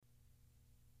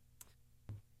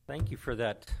Thank you for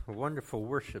that wonderful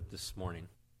worship this morning.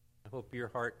 I hope your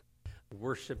heart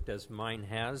worshiped as mine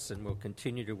has and will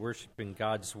continue to worship in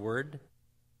God's Word.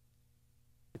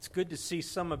 It's good to see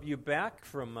some of you back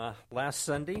from last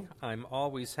Sunday. I'm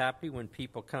always happy when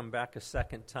people come back a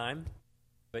second time.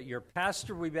 But your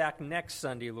pastor will be back next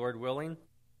Sunday, Lord willing,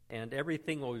 and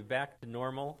everything will be back to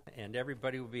normal, and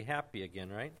everybody will be happy again,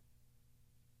 right?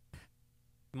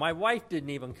 My wife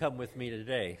didn't even come with me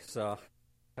today, so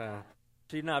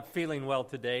she's not feeling well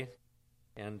today.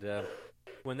 And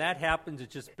when that happens,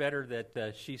 it's just better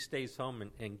that she stays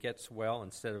home and gets well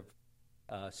instead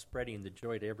of spreading the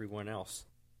joy to everyone else.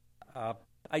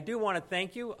 I do want to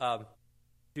thank you.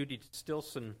 Judy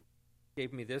Stilson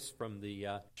gave me this from the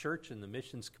church and the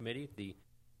missions committee, the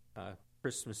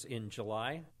Christmas in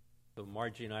July. So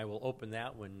Margie and I will open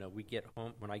that when we get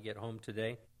home. When I get home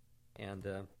today, and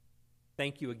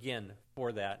thank you again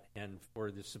for that and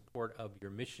for the support of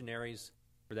your missionaries,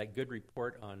 for that good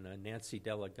report on Nancy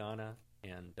Delagana,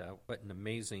 and what an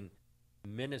amazing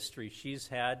ministry she's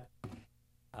had.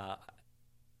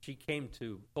 She came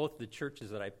to both the churches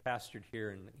that I pastored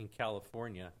here in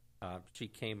California. She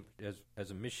came as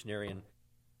a missionary, and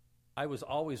I was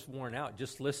always worn out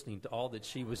just listening to all that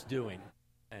she was doing.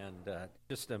 And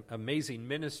just an amazing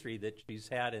ministry that she's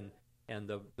had, and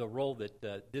the role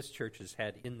that this church has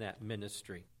had in that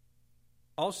ministry.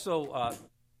 Also,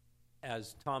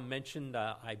 as Tom mentioned,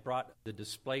 I brought the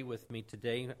display with me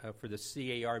today for the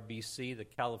CARBC, the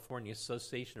California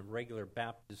Association of Regular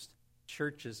Baptist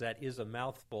Churches. That is a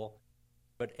mouthful,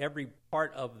 but every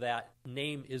part of that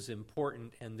name is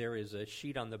important, and there is a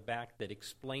sheet on the back that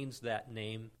explains that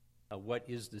name, what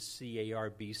is the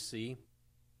CARBC.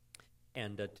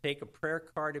 And take a prayer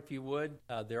card if you would.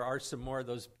 There are some more of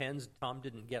those pens. Tom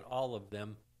didn't get all of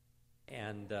them.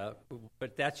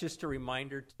 But that's just a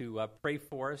reminder to pray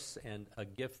for us, and a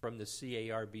gift from the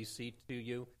CARBC to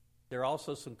you. There are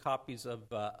also some copies of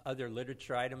other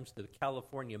literature items, the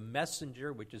California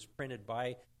Messenger, which is printed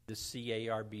by the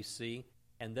CARBC,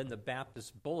 and then the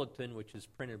Baptist Bulletin, which is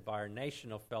printed by our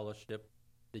National Fellowship,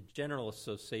 the General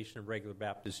Association of Regular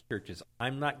Baptist Churches.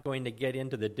 I'm not going to get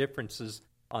into the differences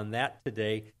on that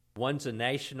today. One's a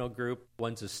national group,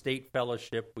 one's a state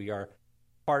fellowship. We are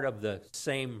part of the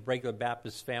same Regular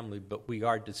Baptist family, but we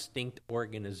are distinct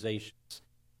organizations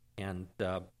and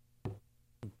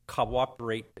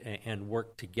cooperate and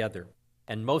work together.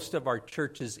 And most of our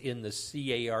churches in the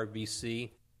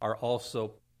CARBC are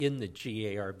also in the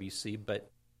GARBC, but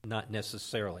not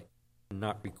necessarily,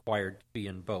 not required to be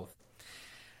in both.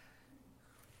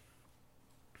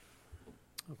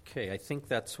 Okay, I think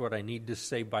that's what I need to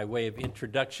say by way of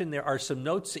introduction. There are some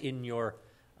notes in your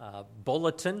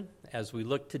bulletin as we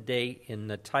look today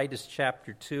in Titus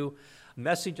chapter 2, a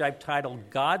message I've titled,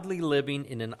 Godly Living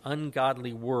in an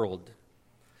Ungodly World.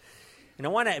 And I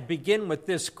want to begin with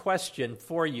this question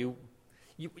for you,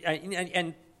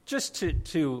 and just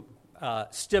to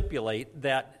stipulate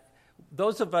that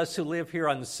those of us who live here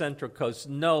on the Central Coast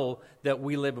know that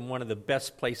we live in one of the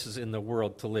best places in the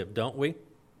world to live, don't we?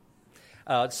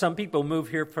 Some people move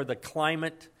here for the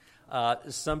climate.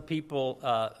 Some people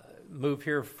move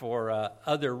here for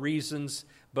other reasons,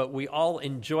 but we all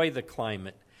enjoy the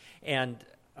climate. And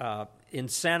in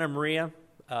Santa Maria,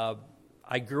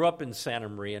 I grew up in Santa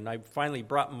Maria, and I finally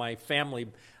brought my family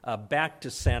back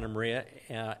to Santa Maria,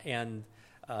 and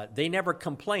they never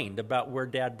complained about where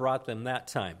Dad brought them that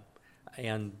time.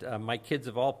 And my kids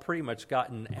have all pretty much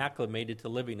gotten acclimated to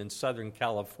living in Southern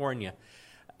California.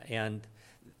 And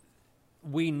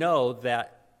we know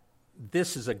that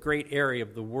this is a great area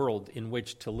of the world in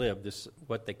which to live, this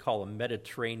what they call a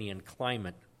Mediterranean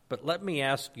climate. But let me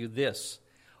ask you this.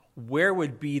 Where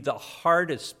would be the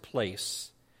hardest place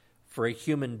for a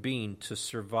human being to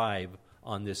survive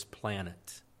on this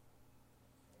planet?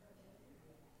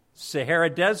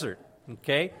 Sahara Desert,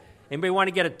 okay? Anybody want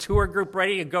to get a tour group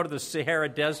ready and go to the Sahara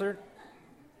Desert?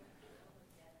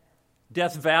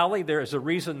 Death Valley, there is a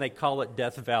reason they call it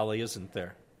Death Valley, isn't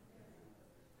there?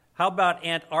 How about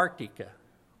Antarctica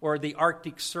or the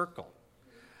Arctic Circle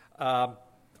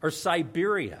or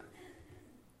Siberia?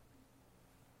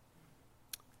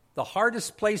 The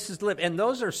hardest places to live, and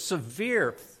those are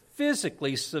severe,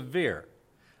 physically severe.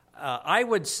 I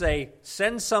would say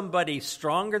send somebody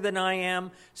stronger than I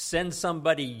am, send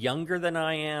somebody younger than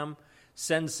I am,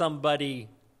 send somebody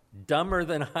dumber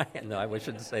than I am. No, I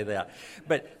shouldn't say that.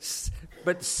 But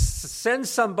send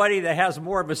somebody that has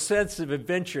more of a sense of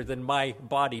adventure than my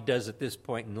body does at this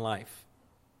point in life.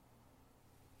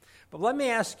 But let me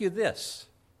ask you this.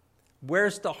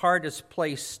 Where's the hardest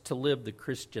place to live the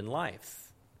Christian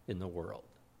life in the world?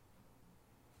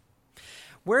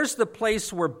 Where's the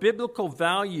place where biblical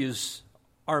values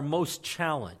are most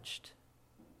challenged?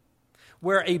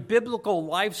 Where a biblical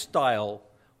lifestyle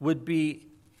would be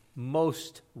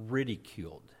most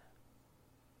ridiculed?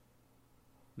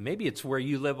 Maybe it's where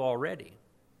you live already.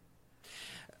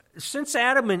 Since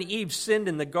Adam and Eve sinned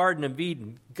in the Garden of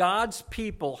Eden, God's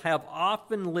people have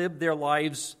often lived their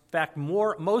lives, in fact,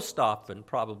 most often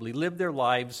probably, lived their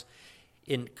lives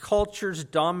in cultures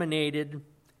dominated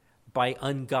by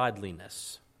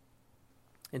ungodliness.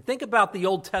 And think about the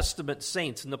Old Testament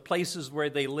saints and the places where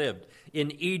they lived,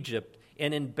 in Egypt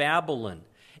and in Babylon,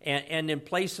 and in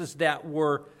places that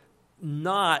were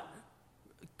not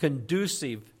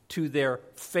conducive to their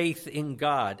faith in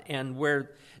God, and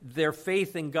where their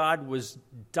faith in God was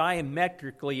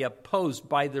diametrically opposed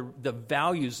by the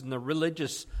values and the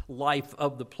religious life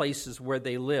of the places where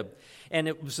they lived. And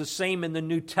it was the same in the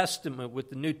New Testament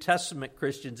with the New Testament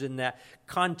Christians in that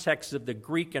context of the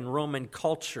Greek and Roman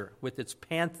culture with its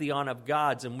pantheon of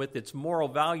gods and with its moral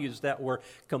values that were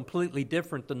completely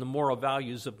different than the moral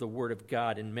values of the Word of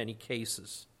God in many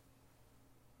cases.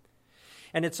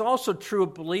 And it's also true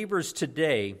of believers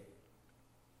today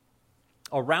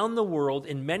around the world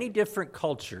in many different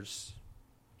cultures,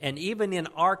 and even in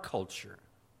our culture,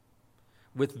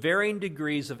 with varying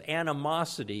degrees of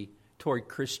animosity toward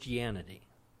Christianity,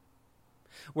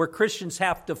 where Christians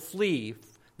have to flee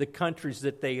the countries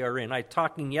that they are in. I was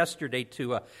talking yesterday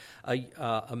to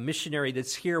a missionary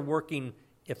that's here working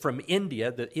from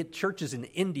India. The churches in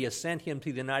India sent him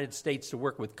to the United States to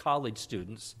work with college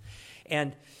students,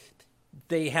 and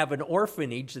they have an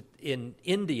orphanage in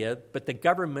India, but the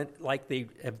government, like they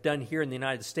have done here in the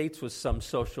United States with some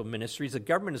social ministries, the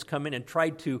government has come in and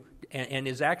tried to, and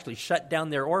has actually shut down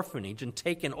their orphanage and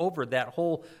taken over that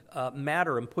whole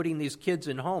matter and putting these kids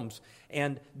in homes.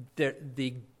 And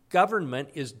the government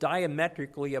is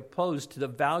diametrically opposed to the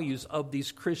values of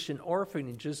these Christian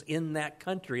orphanages in that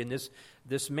country. And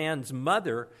this man's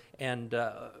mother and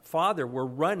father were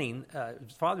running,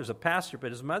 his father's a pastor,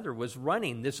 but his mother was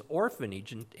running this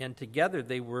orphanage, and together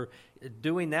they were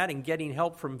doing that and getting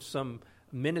help from some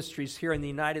ministries here in the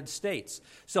United States.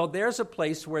 So there's a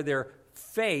place where their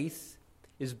faith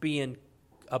is being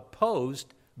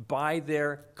opposed by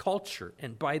their culture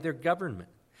and by their government.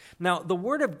 Now, the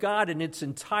Word of God in its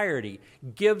entirety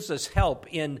gives us help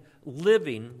in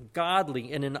living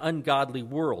godly in an ungodly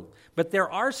world. But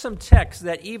there are some texts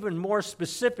that even more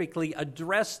specifically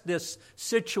address this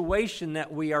situation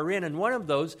that we are in. And one of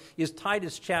those is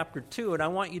Titus chapter 2. And I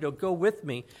want you to go with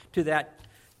me to that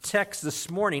text this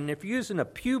morning. If you're using a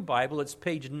Pew Bible, it's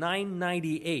page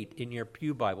 998 in your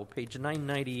Pew Bible, page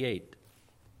 998.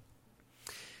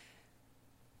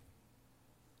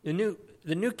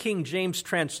 The New King James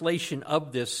translation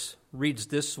of this reads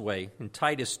this way in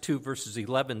Titus 2, verses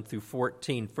 11 through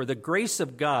 14. For the grace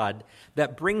of God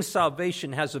that brings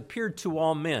salvation has appeared to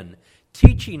all men,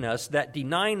 teaching us that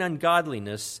denying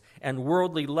ungodliness and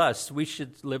worldly lusts, we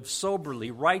should live soberly,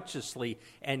 righteously,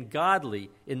 and godly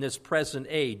in this present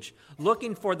age,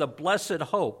 looking for the blessed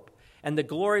hope and the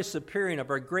glorious appearing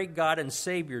of our great God and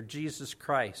Savior, Jesus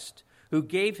Christ, who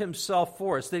gave himself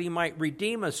for us, that he might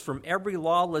redeem us from every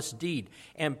lawless deed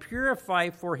and purify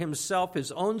for himself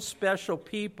his own special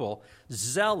people,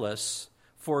 zealous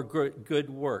for good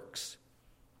works.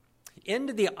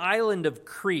 Into the island of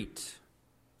Crete,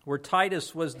 where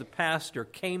Titus was the pastor,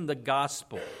 came the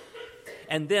gospel.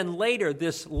 And then later,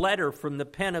 this letter from the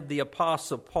pen of the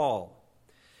Apostle Paul.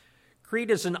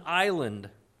 Crete is an island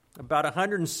about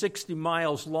 160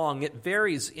 miles long. It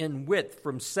varies in width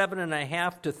from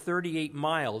 7.5 to 38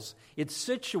 miles. It's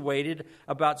situated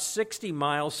about 60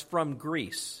 miles from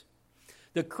Greece.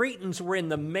 The Cretans were in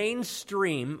the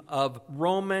mainstream of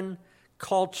Roman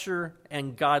culture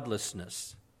and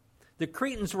godlessness. The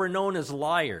Cretans were known as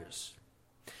liars.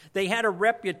 They had a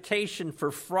reputation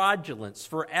for fraudulence,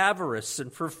 for avarice,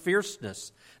 and for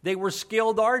fierceness. They were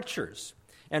skilled archers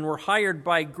and were hired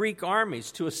by Greek armies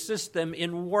to assist them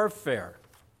in warfare.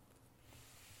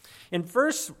 In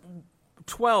verse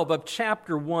 12 of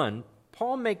chapter 1,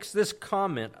 Paul makes this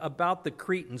comment about the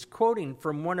Cretans, quoting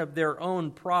from one of their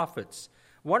own prophets.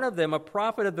 One of them, a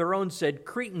prophet of their own, said,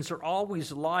 "Cretans are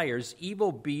always liars,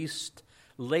 evil beasts,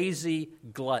 lazy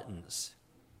gluttons."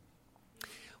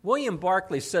 William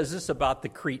Barclay says this about the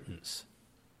Cretans.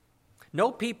 No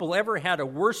people ever had a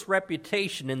worse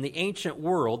reputation in the ancient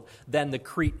world than the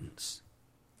Cretans.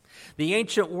 The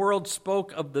ancient world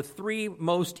spoke of the three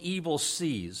most evil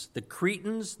seas, the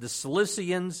Cretans, the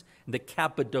Cilicians, and the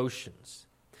Cappadocians.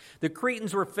 The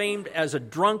Cretans were famed as a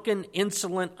drunken,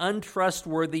 insolent,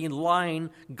 untrustworthy,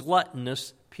 lying,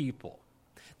 gluttonous people.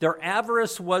 Their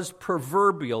avarice was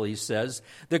proverbial, he says.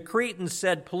 The Cretans,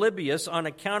 said Polybius, on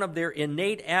account of their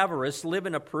innate avarice, live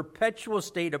in a perpetual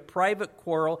state of private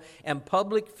quarrel and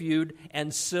public feud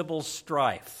and civil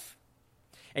strife.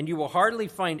 And you will hardly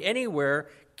find anywhere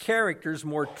characters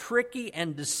more tricky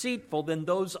and deceitful than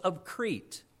those of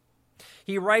Crete.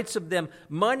 He writes of them,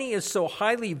 money is so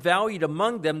highly valued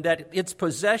among them that its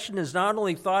possession is not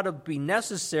only thought of to be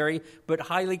necessary, but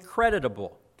highly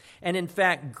creditable. And in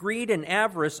fact, greed and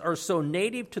avarice are so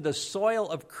native to the soil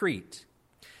of Crete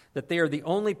that they are the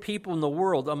only people in the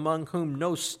world among whom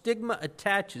no stigma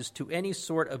attaches to any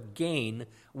sort of gain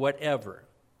whatever.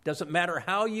 Doesn't matter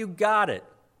how you got it,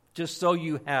 just so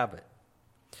you have it.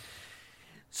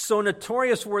 So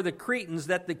notorious were the Cretans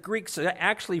that the Greeks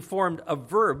actually formed a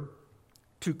verb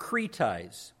to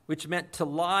cretize, which meant to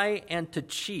lie and to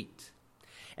cheat.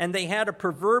 And they had a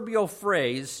proverbial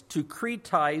phrase, to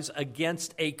cretize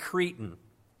against a Cretan,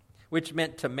 which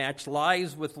meant to match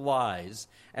lies with lies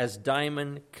as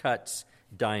diamond cuts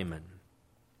diamond.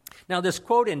 Now, this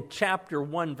quote in chapter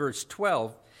 1, verse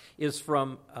 12, is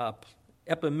from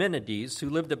Epimenides, who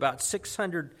lived about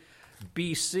 600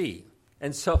 BC.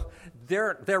 And so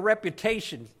their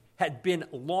reputation had been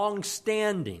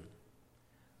long-standing,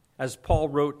 as Paul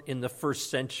wrote in the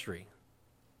first century.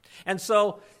 And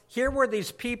so here were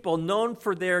these people known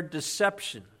for their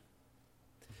deception,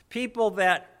 people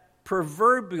that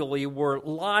proverbially were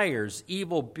liars,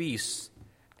 evil beasts,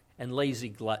 and lazy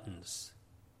gluttons.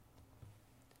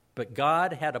 But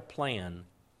God had a plan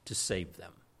to save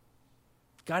them.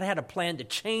 God had a plan to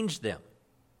change them.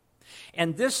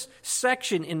 And this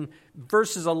section in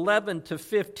verses 11 to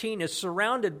 15 is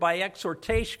surrounded by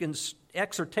exhortations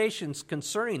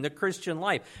concerning the Christian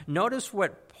life. Notice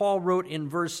what Paul wrote in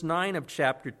verse 9 of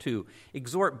chapter 2.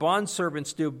 Exhort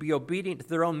bondservants to be obedient to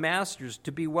their own masters,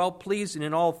 to be well-pleasing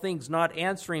in all things, not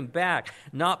answering back,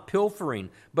 not pilfering,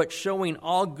 but showing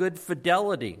all good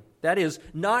fidelity. That is,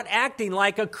 not acting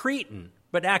like a Cretan,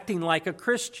 but acting like a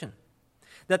Christian,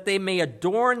 that they may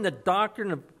adorn the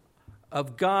doctrine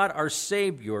of God our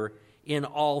Savior in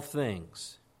all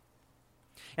things.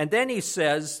 And then he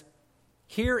says,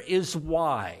 here is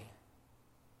why,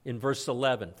 in verse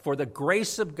 11, for the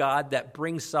grace of God that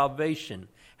brings salvation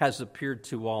has appeared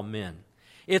to all men.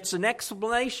 It's an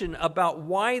explanation about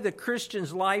why the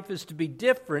Christian's life is to be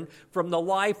different from the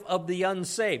life of the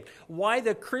unsaved, why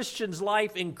the Christian's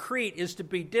life in Crete is to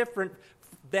be different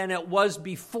than it was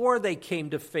before they came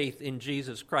to faith in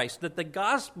Jesus Christ, that the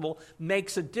gospel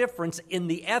makes a difference in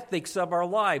the ethics of our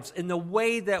lives, in the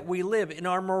way that we live, in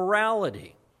our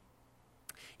morality.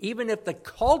 Even if the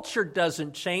culture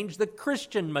doesn't change, the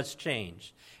Christian must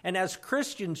change. And as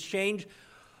Christians change,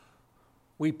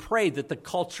 we pray that the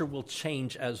culture will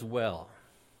change as well.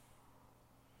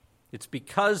 It's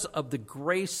because of the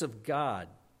grace of God.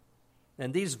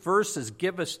 And these verses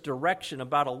give us direction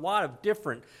about a lot of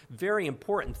different, very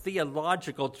important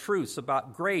theological truths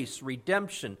about grace,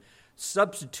 redemption,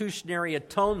 substitutionary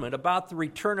atonement, about the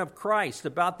return of Christ,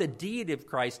 about the deity of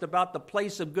Christ, about the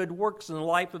place of good works in the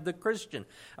life of the Christian,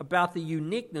 about the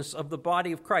uniqueness of the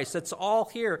body of Christ. That's all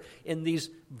here in these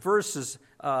verses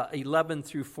 11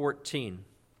 through 14.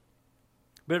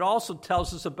 But it also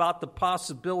tells us about the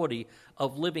possibility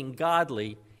of living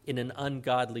godly in an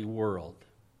ungodly world.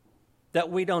 That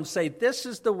we don't say, this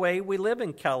is the way we live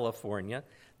in California.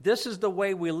 This is the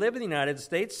way we live in the United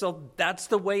States, so that's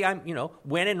the way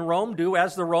when in Rome, do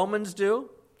as the Romans do.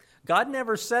 God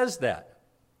never says that.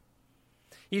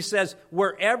 He says,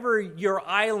 wherever your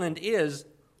island is,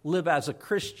 live as a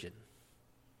Christian.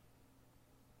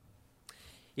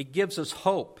 It gives us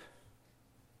hope,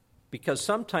 because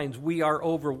sometimes we are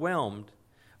overwhelmed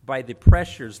by the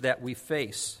pressures that we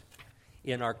face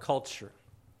in our culture.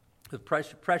 The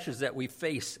pressures that we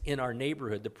face in our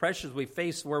neighborhood, the pressures we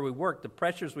face where we work, the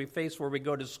pressures we face where we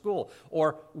go to school,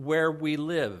 or where we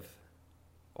live,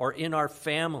 or in our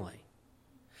family.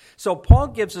 So Paul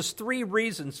gives us 3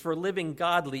 reasons for living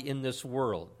godly in this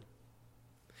world.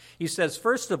 He says,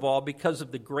 first of all, because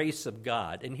of the grace of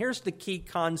God. And here's the key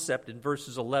concept in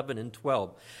verses 11 and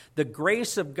 12. The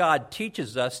grace of God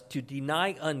teaches us to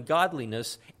deny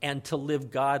ungodliness and to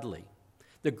live godly.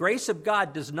 The grace of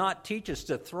God does not teach us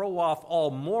to throw off all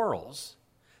morals.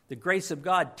 The grace of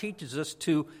God teaches us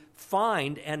to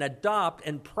find and adopt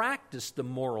and practice the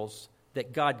morals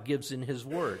that God gives in His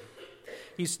Word.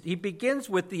 He begins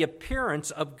with the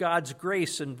appearance of God's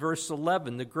grace in verse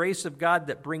 11. The grace of God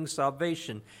that brings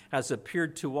salvation has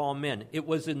appeared to all men. It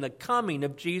was in the coming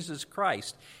of Jesus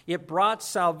Christ. It brought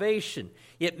salvation.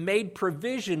 It made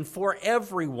provision for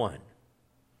everyone.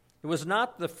 It was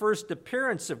not the first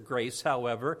appearance of grace,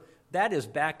 however, That is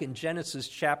back in Genesis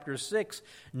chapter 6.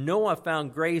 Noah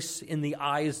found grace in the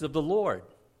eyes of the Lord.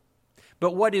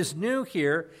 But what is new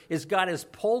here is God has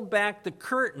pulled back the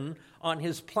curtain on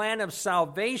his plan of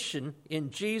salvation in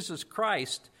Jesus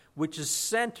Christ, which is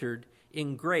centered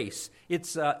in grace.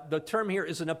 It's the term here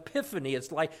is an epiphany.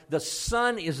 It's like the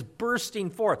sun is bursting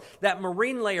forth. That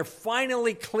marine layer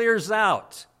finally clears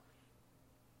out.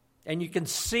 And you can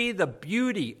see the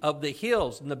beauty of the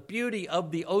hills and the beauty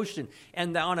of the ocean.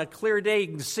 And on a clear day, you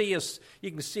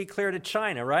can see clear to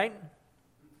China, right?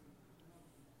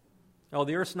 Oh,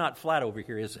 the Earth's not flat over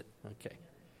here, is it? Okay.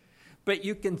 But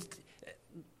you can,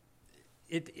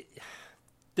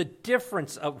 the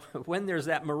difference of when there's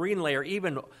that marine layer,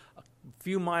 even a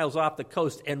few miles off the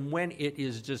coast, and when it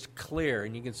is just clear,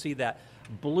 and you can see that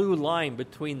blue line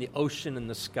between the ocean and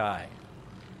the sky.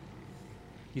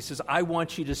 He says, I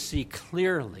want you to see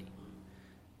clearly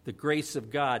the grace of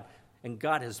God, and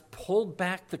God has pulled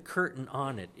back the curtain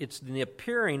on it. It's the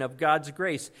appearing of God's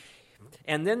grace.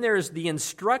 And then there's the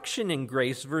instruction in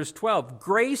grace, verse 12.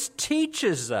 Grace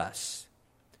teaches us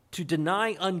to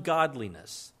deny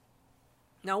ungodliness.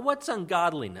 Now, what's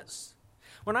ungodliness?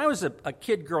 When I was a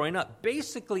kid growing up,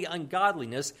 basically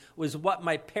ungodliness was what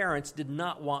my parents did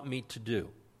not want me to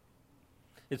do.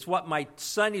 It's what my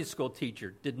Sunday school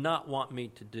teacher did not want me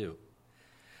to do.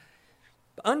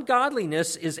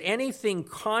 Ungodliness is anything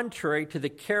contrary to the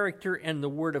character and the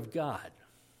Word of God.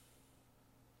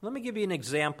 Let me give you an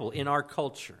example in our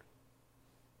culture.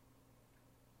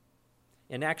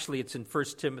 And actually, it's in 1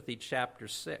 Timothy chapter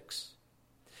 6.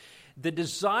 The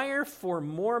desire for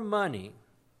more money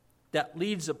that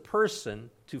leads a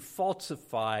person to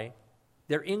falsify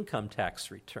their income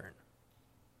tax return.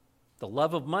 The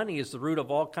love of money is the root of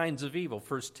all kinds of evil,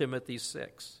 1 Timothy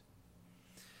 6.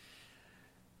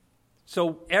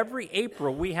 So every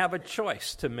April, we have a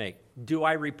choice to make. Do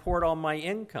I report all my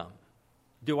income?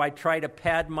 Do I try to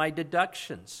pad my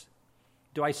deductions?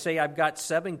 Do I say I've got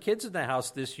 7 kids in the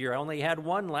house this year? I only had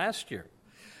 1 last year.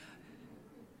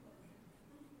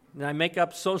 And I make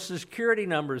up Social Security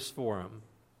numbers for them.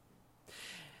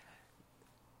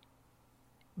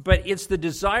 But it's the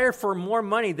desire for more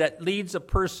money that leads a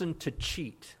person to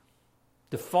cheat,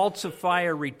 to falsify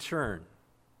a return,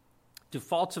 to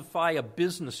falsify a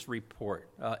business report,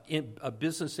 a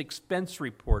business expense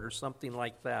report or something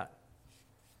like that.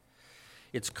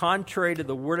 It's contrary to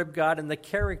the Word of God and the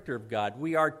character of God.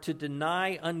 We are to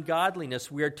deny ungodliness.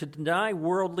 We are to deny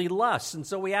worldly lusts. And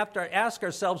so we have to ask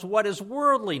ourselves, what is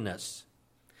worldliness?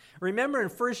 Remember in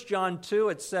 1 John 2,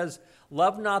 it says,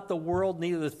 love not the world,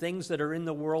 neither the things that are in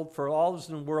the world, for all is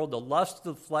in the world, the lust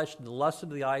of the flesh, and the lust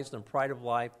of the eyes, and the pride of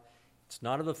life. It's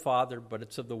not of the Father, but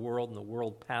it's of the world, and the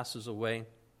world passes away.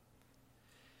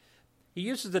 He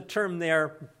uses the term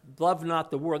there, love not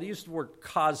the world. He uses the word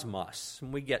cosmos,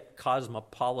 and we get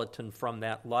cosmopolitan from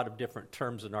that. A lot of different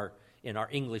terms in our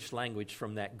English language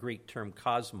from that Greek term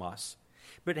cosmos.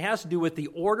 But it has to do with the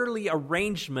orderly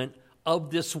arrangement of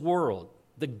this world,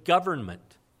 the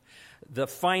government, the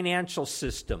financial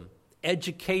system,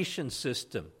 education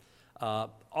system,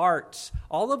 arts,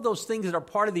 all of those things that are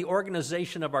part of the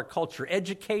organization of our culture,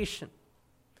 education.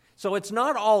 So it's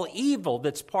not all evil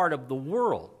that's part of the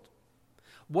world.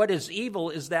 What is evil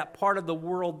is that part of the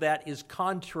world that is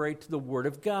contrary to the Word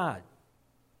of God.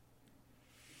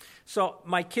 So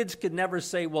my kids could never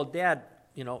say, well, Dad,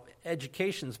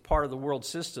 education is part of the world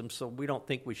system, so we don't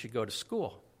think we should go to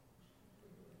school.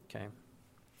 Okay?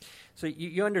 So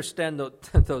you understand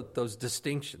those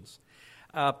distinctions.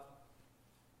 And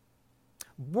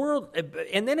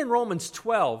then in Romans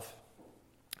 12,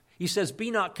 he says,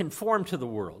 be not conformed to the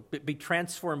world, but be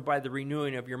transformed by the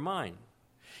renewing of your mind.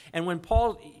 And when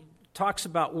Paul talks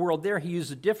about world there, he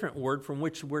uses a different word from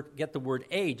which we get the word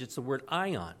age. It's the word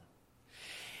aion.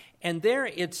 And there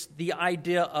it's the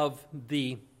idea of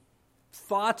the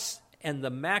thoughts and the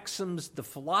maxims, the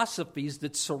philosophies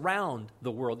that surround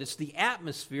the world. It's the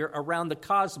atmosphere around the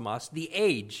cosmos, the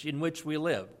age in which we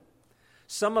live.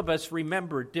 Some of us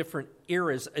remember different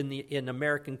eras in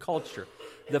American culture,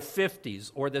 the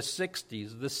 50s or the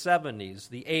 60s, the 70s,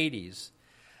 the 80s.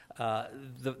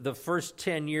 The first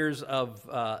 10 years of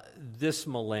this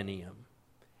millennium.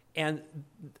 And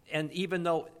even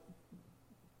though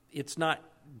it's not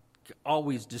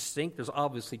always distinct, there's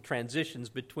obviously transitions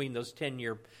between those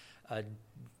 10-year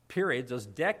periods, those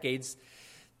decades,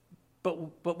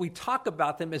 but we talk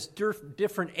about them as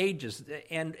different ages,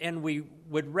 and we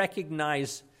would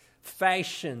recognize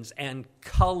fashions and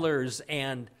colors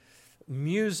and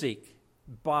music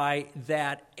by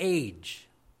that age.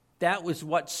 That was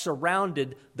what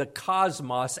surrounded the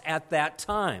cosmos at that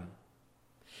time.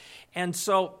 And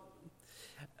so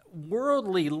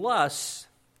worldly lusts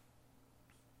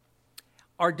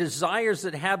are desires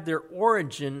that have their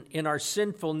origin in our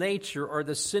sinful nature or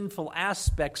the sinful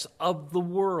aspects of the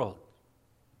world.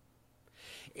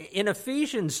 In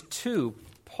Ephesians 2,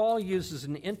 Paul uses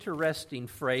an interesting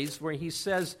phrase where he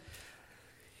says,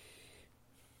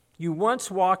 "You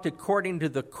once walked according to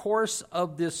the course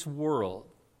of this world."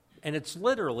 And it's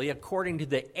literally according to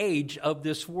the age of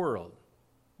this world.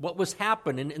 What was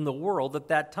happening in the world at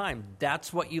that time,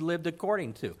 that's what you lived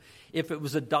according to. If it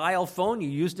was a dial phone, you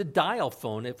used a dial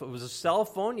phone. If it was a cell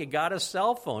phone, you got a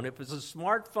cell phone. If it was a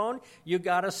smartphone, you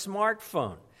got a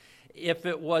smartphone. If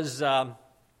it was a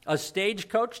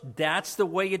stagecoach, that's the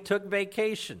way you took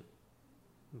vacation.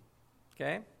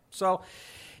 Okay? So,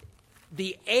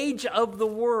 the age of the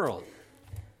world,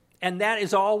 and that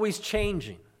is always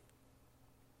changing.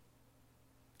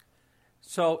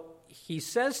 So, he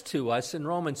says to us in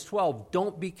Romans 12,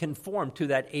 don't be conformed to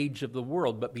that age of the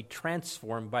world, but be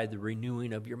transformed by the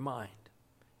renewing of your mind.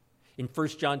 In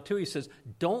 1 John 2, he says,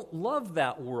 don't love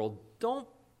that world. Don't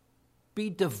be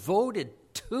devoted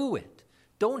to it.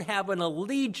 Don't have an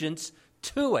allegiance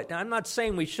to it. Now, I'm not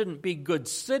saying we shouldn't be good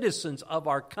citizens of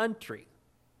our country,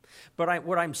 but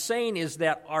what I'm saying is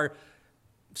that our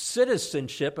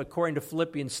citizenship, according to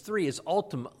Philippians 3, is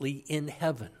ultimately in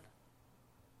heaven.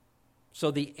 So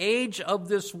the age of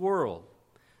this world,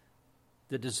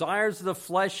 the desires of the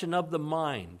flesh and of the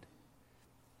mind,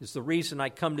 is the reason I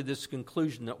come to this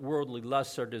conclusion that worldly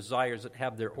lusts are desires that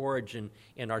have their origin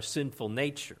in our sinful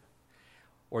nature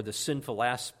or the sinful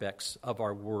aspects of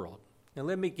our world. Now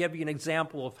let me give you an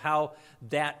example of how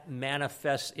that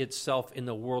manifests itself in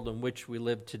the world in which we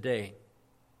live today.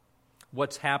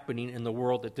 What's happening in the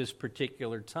world at this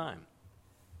particular time?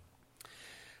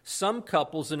 Some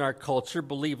couples in our culture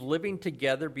believe living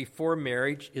together before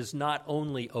marriage is not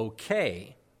only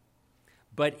okay,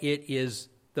 but it is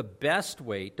the best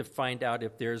way to find out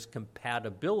if there's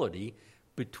compatibility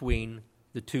between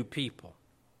the two people.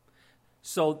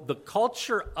 So the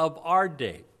culture of our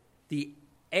day, the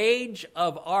age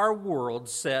of our world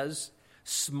says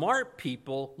smart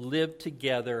people live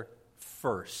together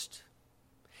first.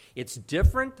 It's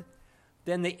different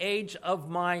than the age of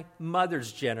my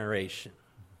mother's generation,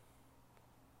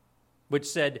 which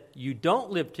said, you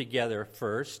don't live together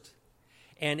first,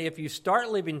 and if you start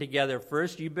living together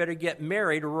first, you better get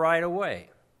married right away.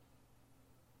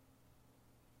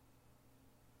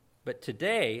 But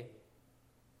today,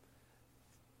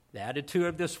 the attitude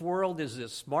of this world is that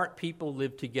smart people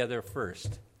live together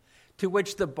first, to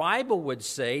which the Bible would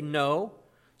say, no,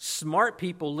 smart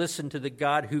people listen to the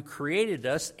God who created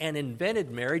us and invented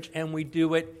marriage, and we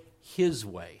do it His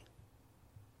way.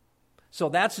 So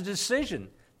that's a decision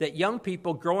that young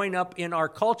people growing up in our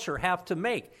culture have to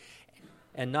make.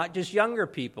 And not just younger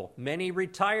people, many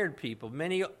retired people,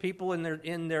 many people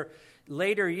in their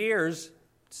later years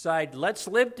decide, let's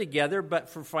live together, but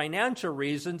for financial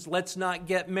reasons, let's not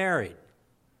get married.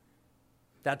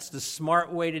 That's the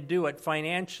smart way to do it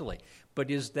financially.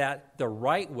 But is that the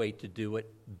right way to do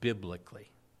it biblically?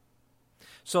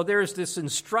 So there's this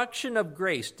instruction of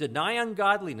grace, deny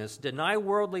ungodliness, deny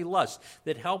worldly lust,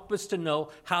 that help us to know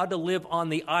how to live on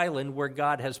the island where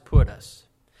God has put us.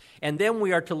 And then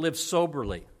we are to live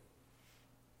soberly,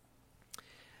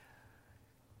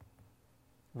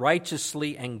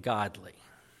 righteously and godly.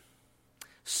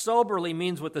 Soberly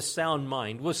means with a sound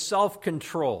mind, with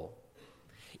self-control,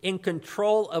 in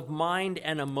control of mind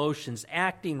and emotions,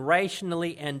 acting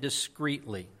rationally and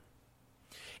discreetly.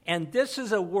 And this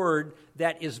is a word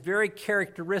that is very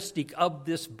characteristic of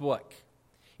this book.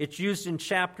 It's used in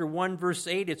chapter 1, verse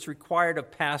 8. It's required of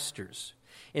pastors.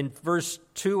 In verse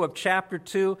 2 of chapter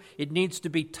 2, it needs to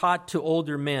be taught to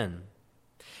older men.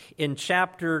 In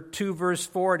chapter 2, verse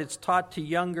 4, it's taught to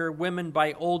younger women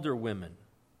by older women.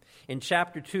 In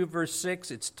chapter 2, verse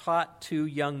 6, it's taught to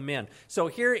young men. So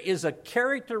here is a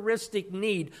characteristic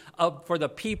need for the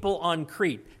people on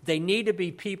Crete. They need to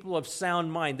be people of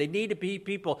sound mind. They need to be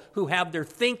people who have their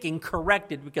thinking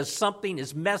corrected because something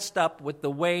is messed up with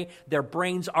the way their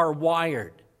brains are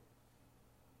wired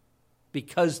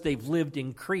because they've lived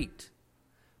in Crete.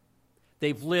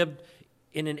 They've lived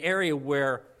in an area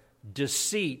where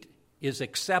deceit is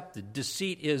accepted.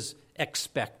 Deceit is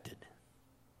expected.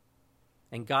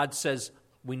 And God says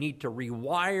we need to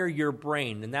rewire your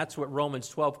brain, and that's what Romans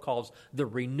 12 calls the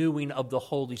renewing of the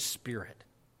Holy Spirit.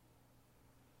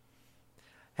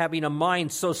 Having a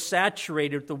mind so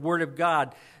saturated with the Word of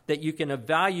God that you can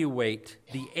evaluate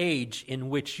the age in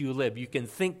which you live. You can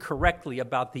think correctly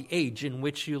about the age in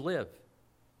which you live.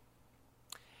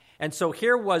 And so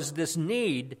here was this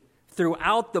need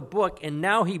throughout the book, and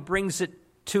now he brings it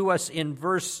to us in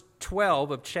verse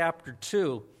 12 of chapter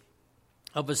 2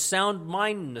 of a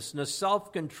sound-mindedness and a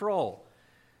self-control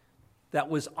that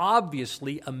was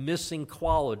obviously a missing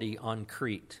quality on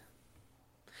Crete.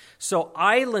 So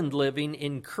island living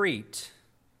in Crete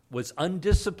was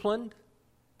undisciplined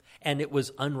and it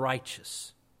was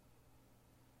unrighteous.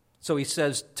 So he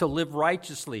says to live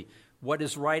righteously, what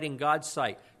is right in God's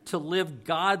sight, to live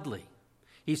godly.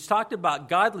 He's talked about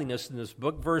godliness in this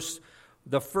book,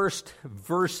 the first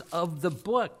verse of the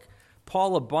book.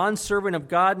 Paul, a bondservant of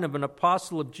God and of an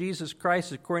apostle of Jesus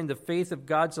Christ, according to the faith of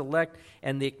God's elect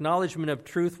and the acknowledgement of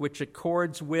truth which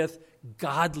accords with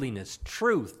godliness.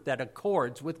 Truth that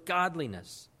accords with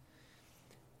godliness.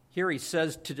 Here he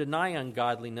says to deny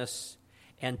ungodliness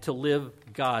and to live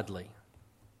godly.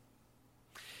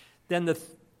 Then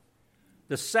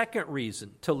the second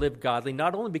reason to live godly,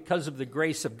 not only because of the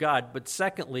grace of God, but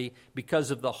secondly,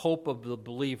 because of the hope of the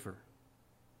believer.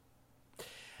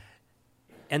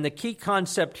 And the key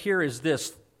concept here is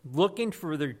this: looking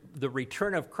for the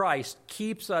return of Christ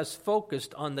keeps us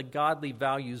focused on the godly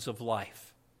values of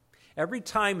life. Every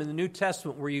time in the New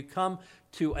Testament where you come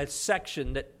to a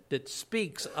section that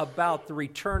speaks about the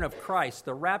return of Christ,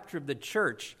 the rapture of the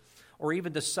church, or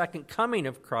even the second coming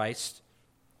of Christ,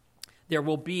 there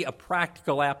will be a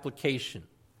practical application.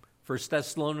 1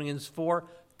 Thessalonians 4,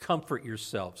 comfort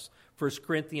yourselves. 1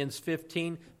 Corinthians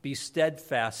 15, be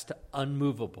steadfast,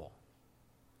 unmovable,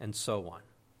 and so on.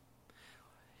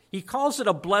 He calls it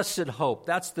a blessed hope.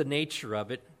 That's the nature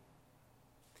of it.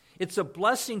 It's a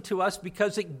blessing to us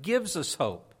because it gives us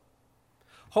hope.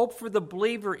 Hope for the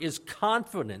believer is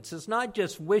confidence. It's not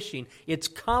just wishing, it's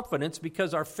confidence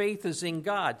because our faith is in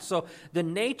God. So the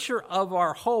nature of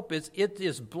our hope is it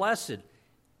is blessed.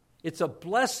 It's a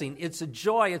blessing, it's a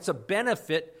joy, it's a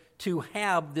benefit to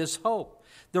have this hope.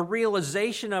 The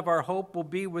realization of our hope will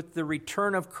be with the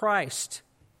return of Christ,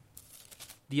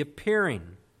 the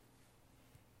appearing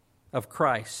of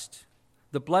Christ.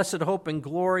 The blessed hope and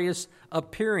glorious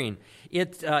appearing.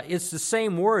 It's the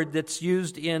same word that's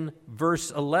used in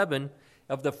verse 11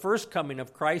 of the first coming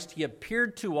of Christ. He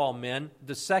appeared to all men.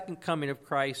 The second coming of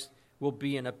Christ will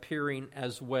be an appearing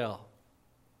as well.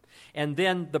 And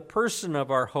then the person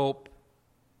of our hope,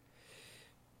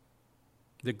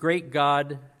 the great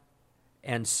God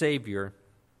and Savior,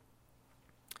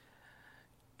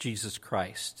 Jesus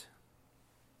Christ.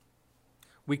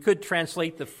 We could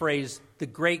translate the phrase, the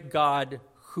great God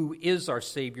who is our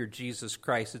Savior, Jesus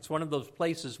Christ. It's one of those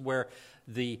places where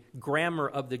the grammar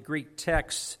of the Greek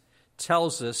text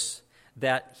tells us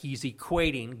that he's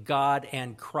equating God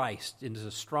and Christ. It is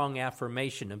a strong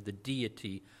affirmation of the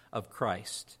deity of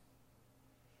Christ.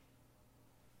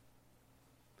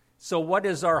 So what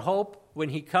is our hope? When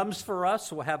he comes for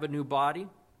us, we'll have a new body.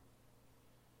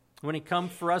 When he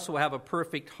comes for us, we'll have a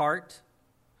perfect heart.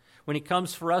 When he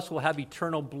comes for us, we'll have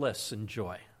eternal bliss and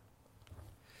joy.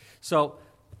 So,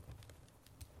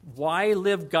 why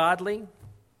live godly?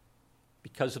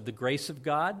 Because of the grace of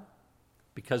God,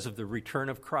 because of the return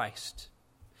of Christ.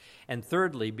 And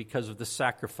thirdly, because of the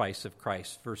sacrifice of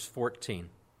Christ. Verse 14.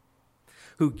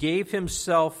 Who gave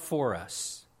himself for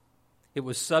us. It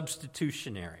was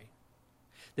substitutionary.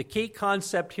 The key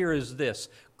concept here is this: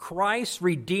 Christ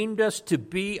redeemed us to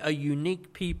be a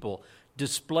unique people,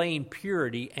 displaying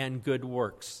purity and good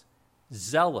works,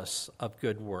 zealous of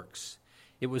good works.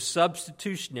 It was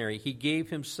substitutionary. He gave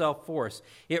himself for us.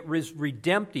 It was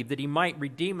redemptive, that he might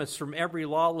redeem us from every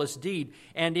lawless deed.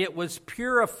 And it was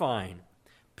purifying.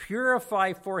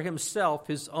 Purify for himself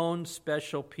his own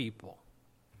special people.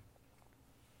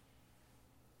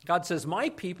 God says, my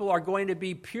people are going to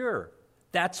be pure.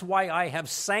 That's why I have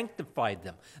sanctified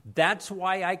them. That's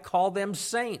why I call them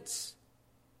saints.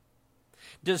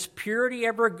 Does purity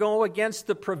ever go against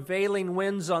the prevailing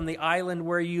winds on the island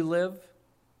where you live?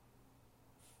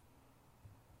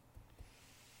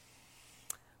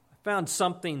 I found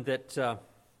something that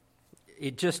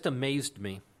it just amazed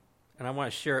me, and I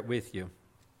want to share it with you.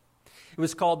 It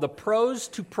was called The Pros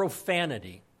to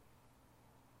Profanity.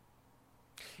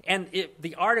 And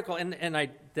the article, and I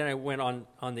went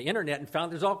on the internet and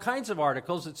found there's all kinds of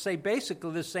articles that say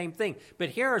basically the same thing. But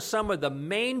here are some of the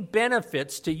main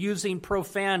benefits to using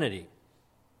profanity.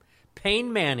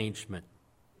 Pain management.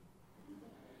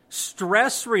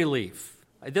 Stress relief.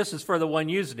 This is for the one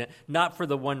using it, not for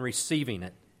the one receiving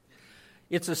it.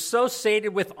 It's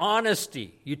associated with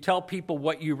honesty. You tell people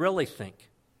what you really think.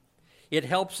 It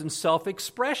helps in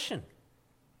self-expression.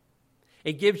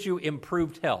 It gives you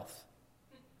improved health.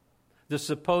 The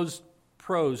supposed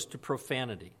pros to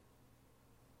profanity.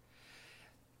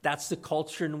 That's the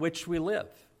culture in which we live.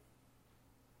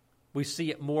 We see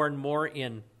it more and more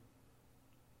in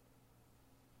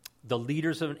the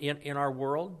leaders in our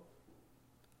world,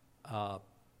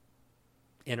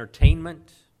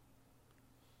 entertainment,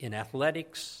 in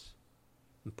athletics,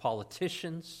 in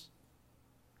politicians,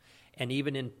 and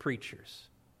even in preachers.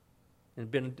 And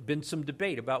been some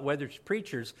debate about whether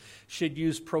preachers should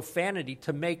use profanity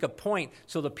to make a point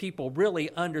so the people really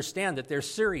understand that they're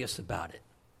serious about it.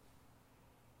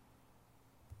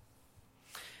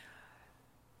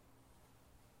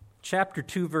 Chapter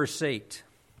 2, verse 8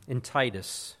 in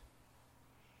Titus.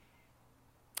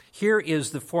 Here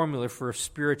is the formula for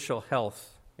spiritual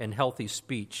health and healthy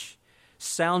speech.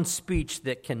 Sound speech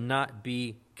that cannot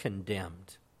be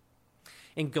condemned.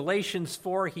 In Galatians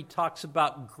 4, he talks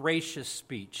about gracious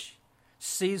speech,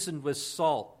 seasoned with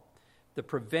salt, the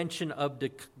prevention of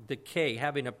decay,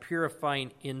 having a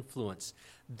purifying influence.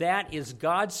 That is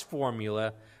God's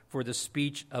formula for the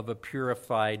speech of a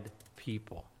purified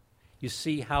people. You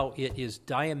see how it is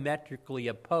diametrically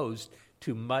opposed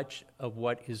to much of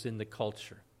what is in the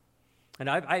culture. And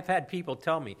I've had people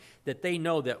tell me that they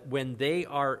know that when they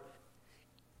are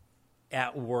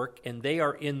at work and they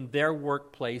are in their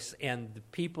workplace and the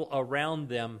people around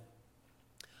them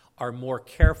are more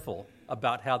careful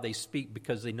about how they speak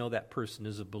because they know that person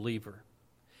is a believer.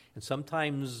 And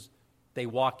sometimes they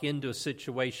walk into a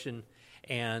situation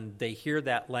and they hear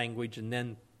that language and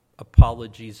then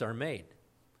apologies are made.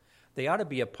 They ought to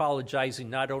be apologizing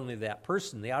not only to that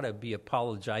person, they ought to be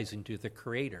apologizing to the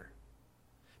Creator,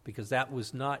 because that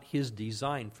was not His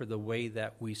design for the way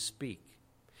that we speak.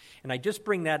 And I just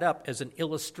bring that up as an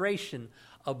illustration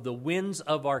of the winds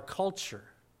of our culture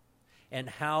and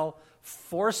how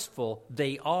forceful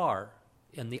they are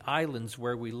in the islands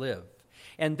where we live.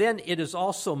 And then it is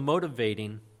also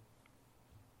motivating,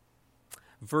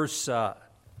 verse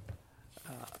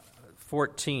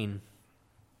 14.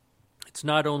 It's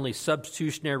not only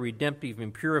substitutionary, redemptive,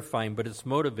 and purifying, but it's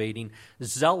motivating,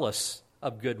 zealous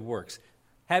of good works,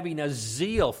 having a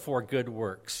zeal for good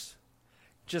works.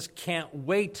 Just can't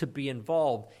wait to be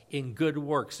involved in good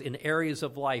works in areas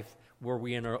of life where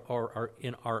we are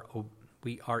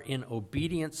in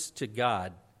obedience to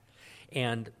God,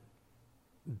 and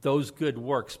those good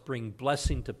works bring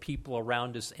blessing to people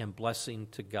around us and blessing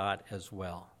to God as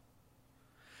well.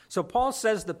 So Paul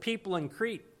says the people in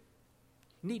Crete,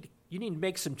 you need to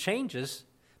make some changes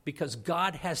because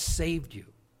God has saved you.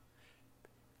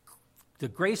 The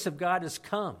grace of God has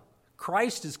come.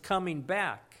 Christ is coming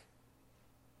back.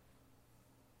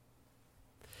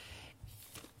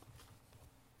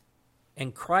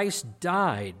 And Christ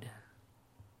died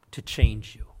to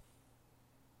change you.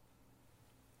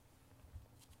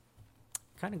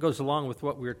 Kind of goes along with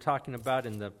what we were talking about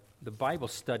in the Bible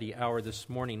study hour this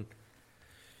morning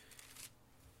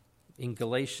in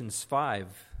Galatians 5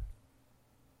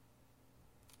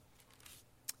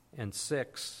 and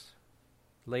 6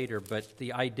 later, but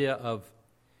the idea of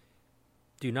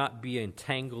do not be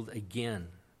entangled again.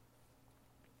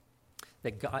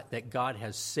 That God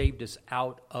has saved us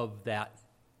out of that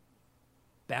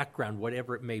background,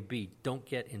 whatever it may be. Don't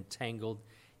get entangled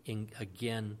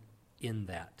again in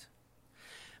that.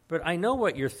 But I know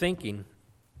what you're thinking.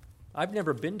 I've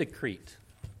never been to Crete.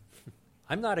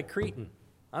 I'm not a Cretan.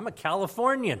 I'm a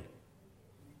Californian.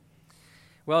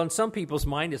 Well, in some people's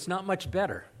mind, it's not much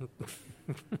better.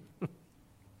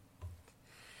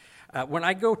 When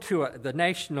I go to the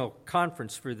national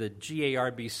conference for the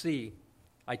GARBC,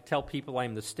 I tell people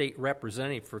I'm the state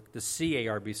representative for the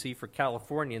CARBC for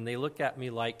California, and they look at me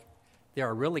like, there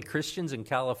are really Christians in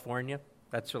California?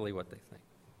 That's really what they think.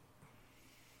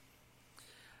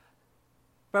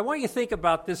 But I want you to think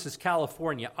about this as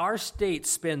California. Our state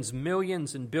spends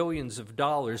millions and billions of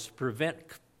dollars to prevent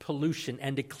pollution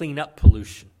and to clean up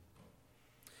pollution.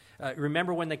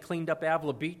 Remember when they cleaned up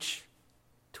Avila Beach?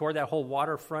 Tore that whole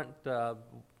waterfront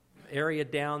area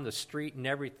down, the street and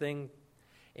everything,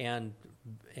 and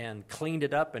cleaned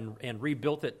it up and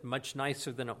rebuilt it much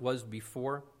nicer than it was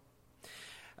before.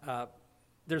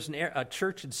 There's a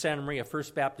church in Santa Maria,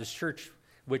 First Baptist Church,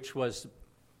 which was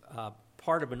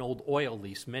part of an old oil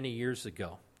lease many years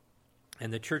ago.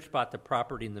 And the church bought the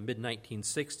property in the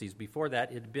mid-1960s. Before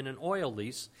that, it had been an oil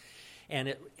lease, and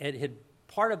it had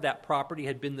part of that property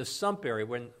had been the sump area.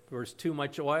 When there was too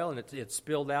much oil and it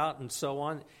spilled out and so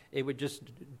on, it would just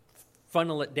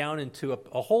funnel it down into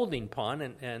a holding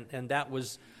pond, and that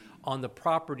was on the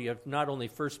property of not only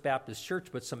First Baptist Church,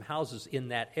 but some houses in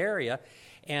that area.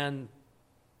 And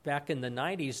back in the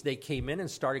 90s, they came in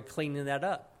and started cleaning that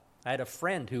up. I had a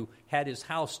friend who had his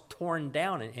house torn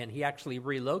down, and he actually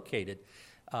relocated.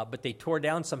 But they tore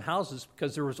down some houses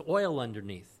because there was oil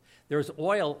underneath. There was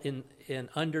oil in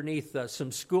underneath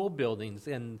some school buildings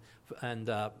and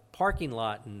parking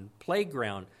lot and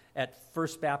playground. at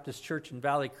First Baptist Church in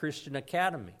Valley Christian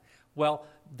Academy. Well,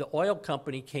 the oil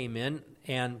company came in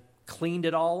and cleaned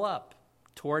it all up,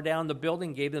 tore down the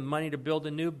building, gave them money to build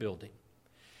a new building.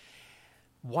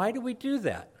 Why do we do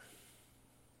that?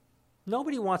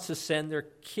 Nobody wants to send their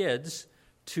kids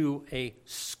to a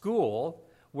school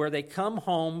where they come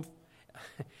home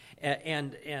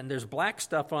and there's black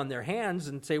stuff on their hands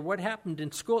and say, what happened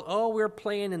in school? Oh, we're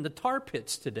playing in the tar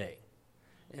pits today.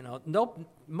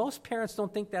 Most parents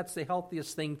don't think that's the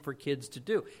healthiest thing for kids to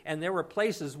do. And there were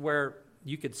places where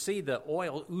you could see the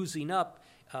oil oozing up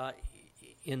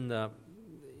in the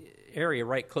area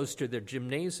right close to their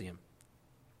gymnasium.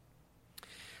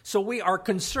 So we are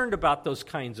concerned about those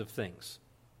kinds of things.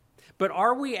 But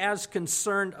are we as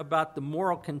concerned about the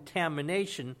moral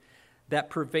contamination that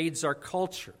pervades our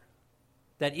culture,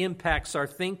 that impacts our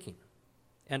thinking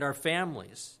and our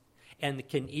families, and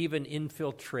can even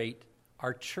infiltrate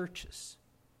our churches?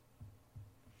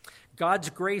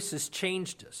 God's grace has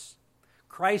changed us.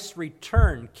 Christ's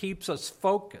return keeps us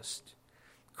focused.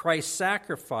 Christ's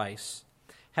sacrifice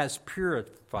has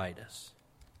purified us.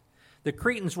 The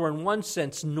Cretans were, in one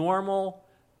sense, normal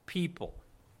people,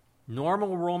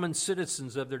 normal Roman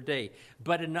citizens of their day.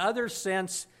 But in another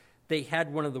sense, they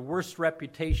had one of the worst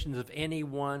reputations of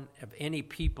any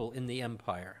people in the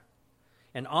empire.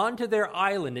 And onto their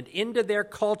island and into their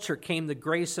culture came the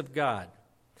grace of God.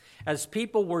 As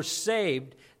people were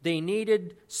saved, they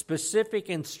needed specific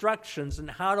instructions on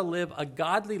how to live a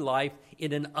godly life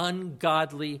in an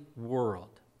ungodly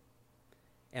world.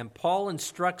 And Paul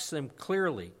instructs them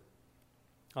clearly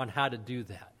on how to do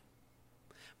that.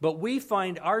 But we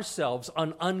find ourselves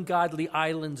on ungodly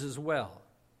islands as well.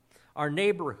 Our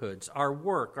neighborhoods, our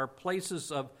work, our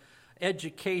places of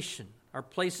education, our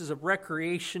places of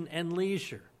recreation and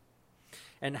leisure.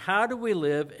 And how do we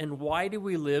live and why do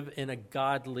we live in a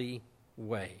godly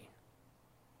way?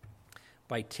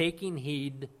 By taking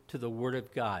heed to the Word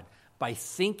of God, by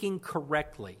thinking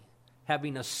correctly,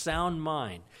 having a sound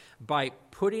mind, by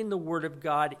putting the Word of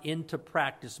God into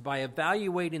practice, by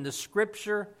evaluating the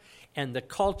Scripture and the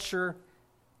culture,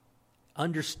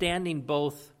 understanding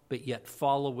both, but yet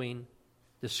following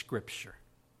the Scripture.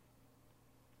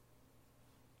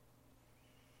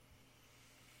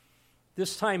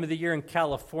 This time of the year in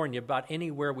California, about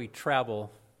anywhere we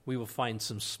travel, we will find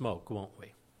some smoke, won't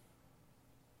we?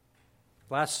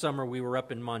 Last summer, we were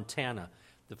up in Montana.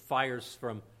 The fires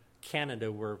from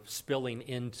Canada were spilling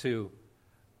into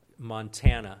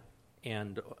Montana,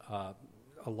 and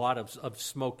a lot of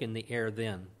smoke in the air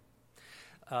then.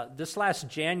 This last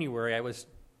January, I was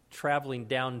traveling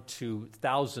down to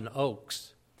Thousand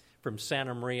Oaks from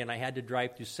Santa Maria, and I had to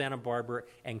drive through Santa Barbara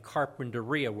and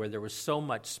Carpinteria, where there was so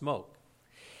much smoke.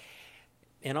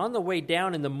 And on the way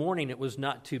down in the morning, it was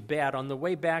not too bad. On the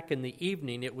way back in the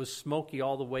evening, it was smoky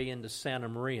all the way into Santa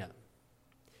Maria.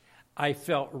 I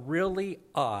felt really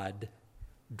odd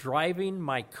driving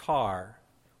my car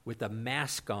with a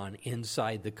mask on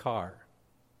inside the car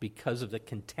because of the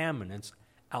contaminants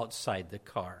outside the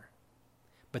car.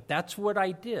 But that's what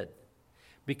I did,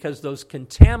 because those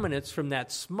contaminants from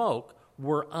that smoke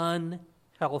were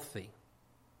unhealthy.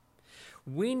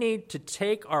 We need to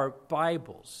take our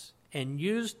Bibles and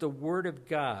use the Word of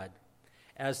God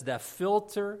as the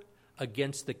filter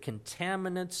against the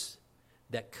contaminants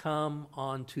that come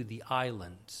onto the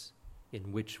islands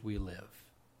in which we live.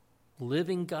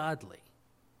 Living godly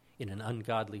in an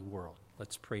ungodly world.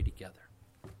 Let's pray together.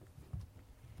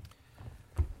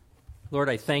 Lord,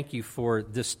 I thank you for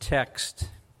this text,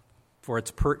 for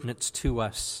its pertinence to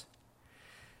us.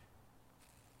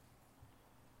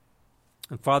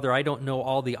 And Father, I don't know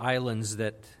all the islands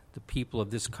that the people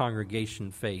of this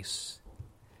congregation face,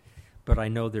 but I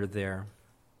know they're there.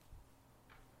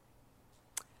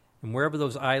 And wherever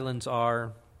those islands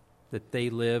are that they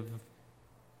live,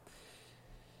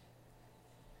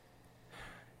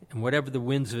 and whatever the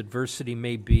winds of adversity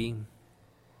may be,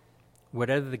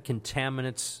 whatever the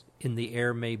contaminants in the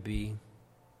air may be,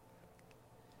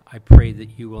 I pray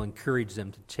that you will encourage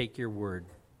them to take your word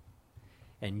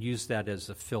and use that as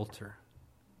a filter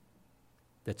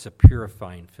that's a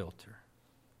purifying filter,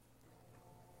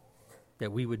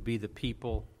 that we would be the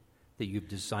people that you've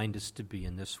designed us to be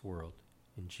in this world.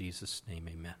 In Jesus' name,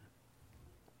 amen.